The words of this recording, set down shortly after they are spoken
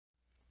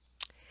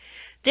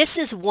This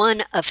is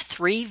one of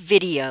 3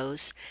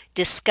 videos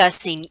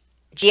discussing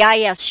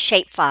GIS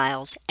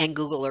shapefiles and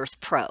Google Earth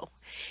Pro.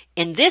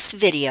 In this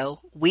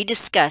video, we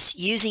discuss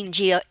using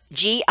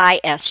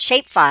GIS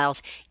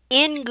shapefiles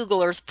in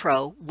Google Earth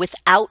Pro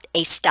without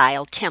a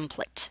style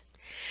template.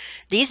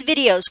 These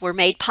videos were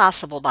made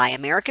possible by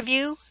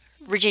AmericaView,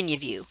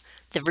 VirginiaView,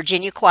 the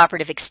Virginia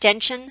Cooperative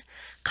Extension,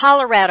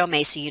 Colorado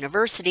Mesa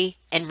University,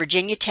 and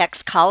Virginia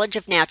Tech's College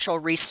of Natural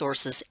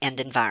Resources and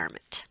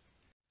Environment.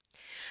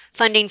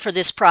 Funding for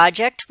this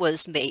project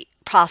was made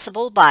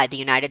possible by the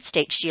United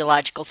States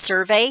Geological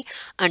Survey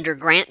under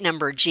grant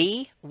number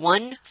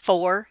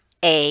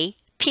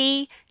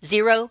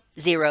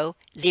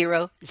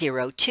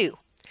G14AP00002.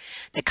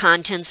 The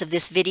contents of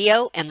this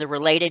video and the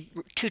related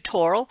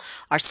tutorial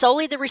are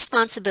solely the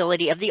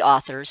responsibility of the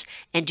authors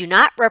and do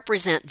not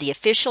represent the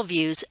official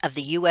views of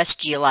the U.S.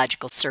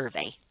 Geological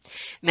Survey.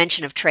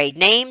 Mention of trade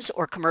names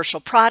or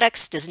commercial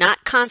products does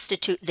not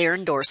constitute their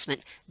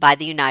endorsement by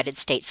the United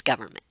States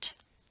government.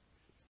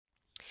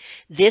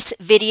 This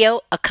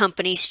video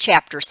accompanies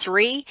Chapter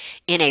 3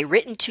 in a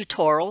written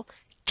tutorial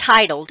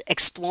titled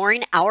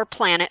Exploring Our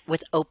Planet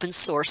with Open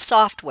Source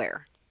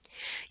Software.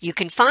 You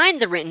can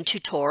find the written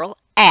tutorial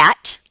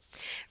at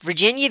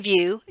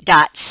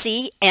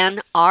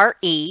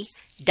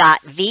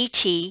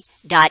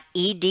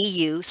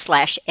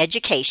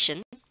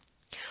virginiaview.cnre.vt.edu/education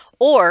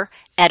or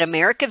at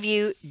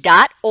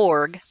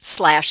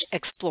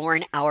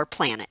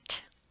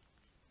americaview.org/exploringourplanet.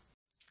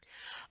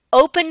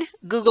 Open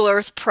Google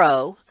Earth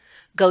Pro.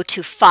 Go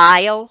to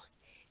File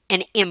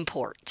and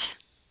Import.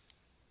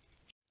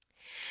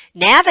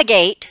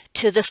 Navigate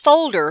to the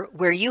folder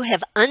where you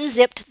have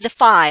unzipped the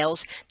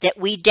files that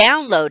we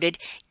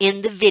downloaded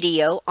in the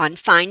video on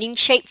finding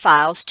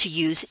shapefiles to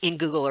use in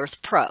Google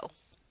Earth Pro.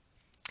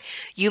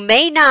 You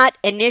may not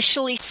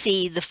initially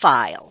see the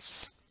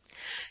files,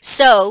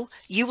 so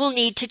you will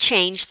need to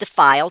change the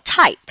file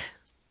type.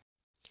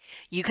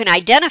 You can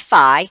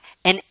identify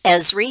an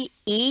ESRI,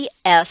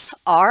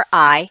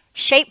 E-S-R-I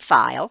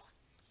shapefile.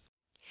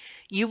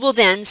 You will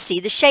then see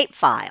the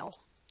shapefile.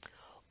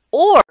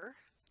 Or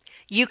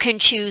you can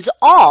choose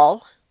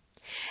all,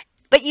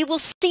 but you will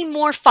see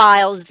more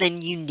files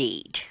than you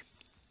need.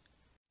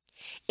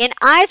 In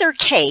either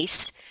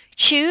case,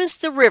 choose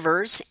the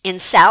Rivers in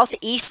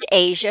Southeast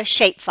Asia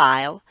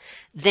shapefile,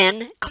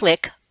 then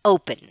click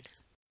Open.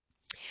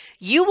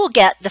 You will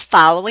get the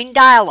following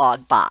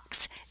dialog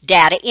box,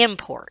 Data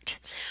Import.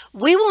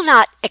 We will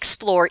not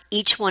explore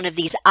each one of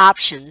these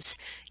options.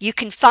 You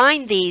can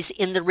find these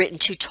in the written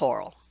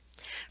tutorial.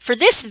 For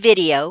this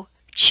video,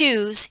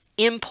 choose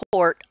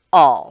Import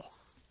All.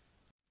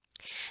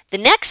 The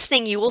next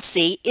thing you will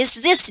see is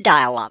this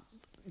dialog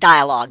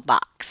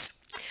box.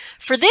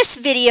 For this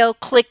video,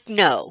 click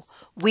No.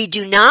 We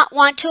do not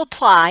want to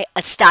apply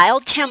a style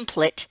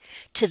template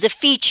to the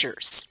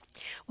features.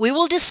 We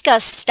will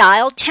discuss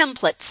style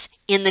templates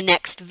in the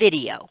next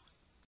video.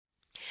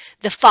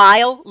 The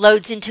file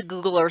loads into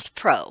Google Earth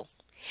Pro.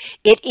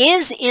 It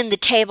is in the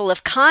table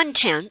of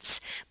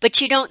contents,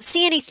 but you don't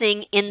see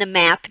anything in the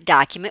map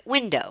document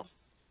window.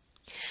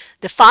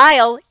 The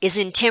file is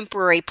in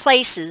temporary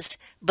places,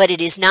 but it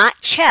is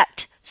not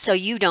checked, so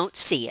you don't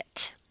see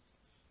it.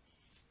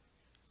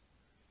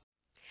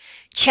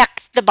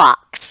 Check the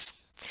box.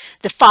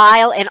 The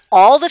file and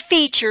all the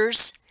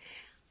features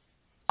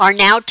are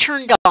now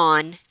turned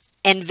on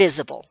and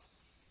visible.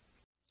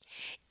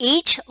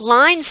 Each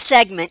line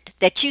segment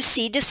that you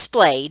see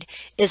displayed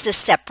is a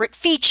separate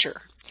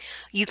feature.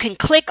 You can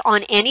click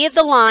on any of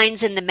the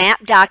lines in the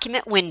map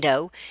document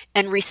window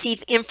and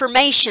receive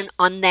information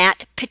on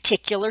that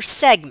particular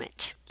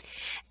segment.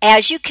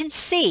 As you can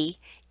see,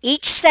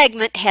 each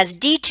segment has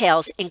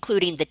details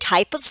including the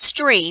type of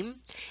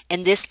stream,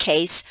 in this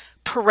case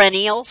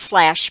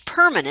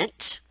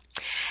perennial/permanent,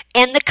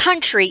 and the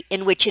country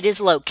in which it is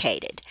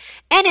located,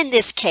 and in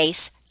this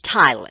case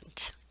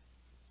Thailand.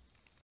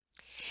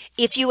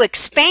 If you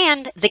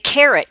expand the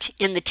caret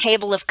in the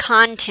table of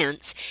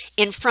contents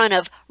in front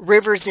of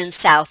Rivers in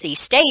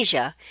Southeast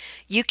Asia,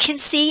 you can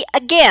see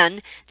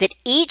again that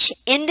each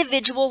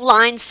individual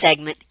line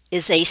segment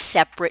is a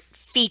separate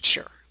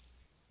feature.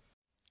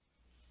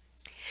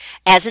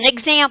 As an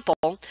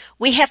example,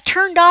 we have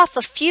turned off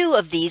a few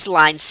of these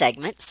line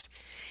segments.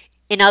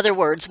 In other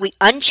words, we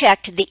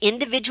unchecked the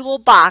individual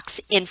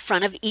box in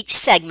front of each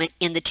segment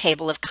in the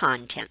table of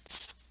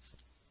contents.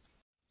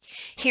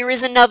 Here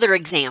is another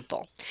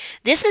example.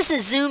 This is a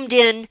zoomed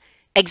in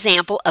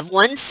example of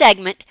one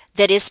segment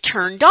that is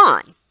turned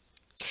on,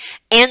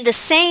 and the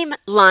same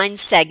line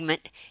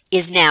segment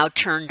is now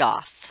turned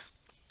off.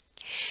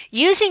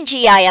 Using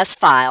GIS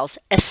files,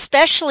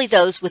 especially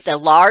those with a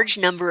large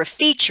number of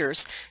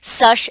features,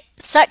 such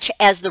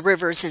as the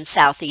rivers in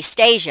Southeast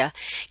Asia,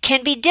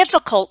 can be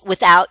difficult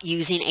without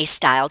using a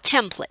style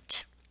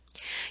template.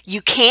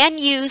 You can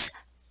use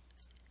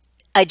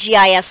a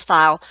GIS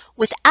file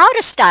without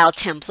a style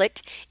template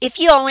if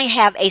you only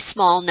have a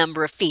small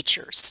number of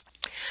features.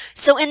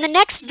 So in the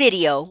next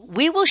video,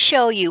 we will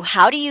show you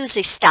how to use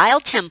a style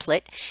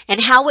template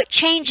and how it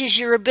changes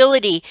your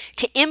ability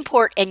to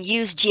import and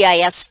use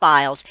GIS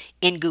files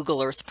in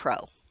Google Earth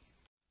Pro.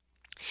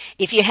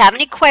 If you have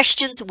any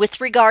questions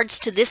with regards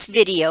to this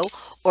video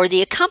or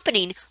the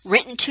accompanying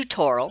written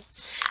tutorial,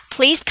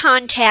 please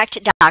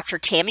contact Dr.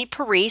 Tammy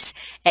Parise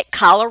at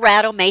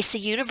Colorado Mesa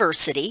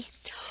University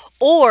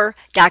or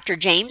Dr.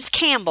 James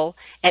Campbell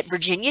at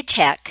Virginia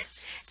Tech.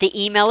 The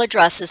email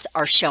addresses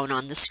are shown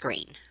on the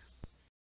screen.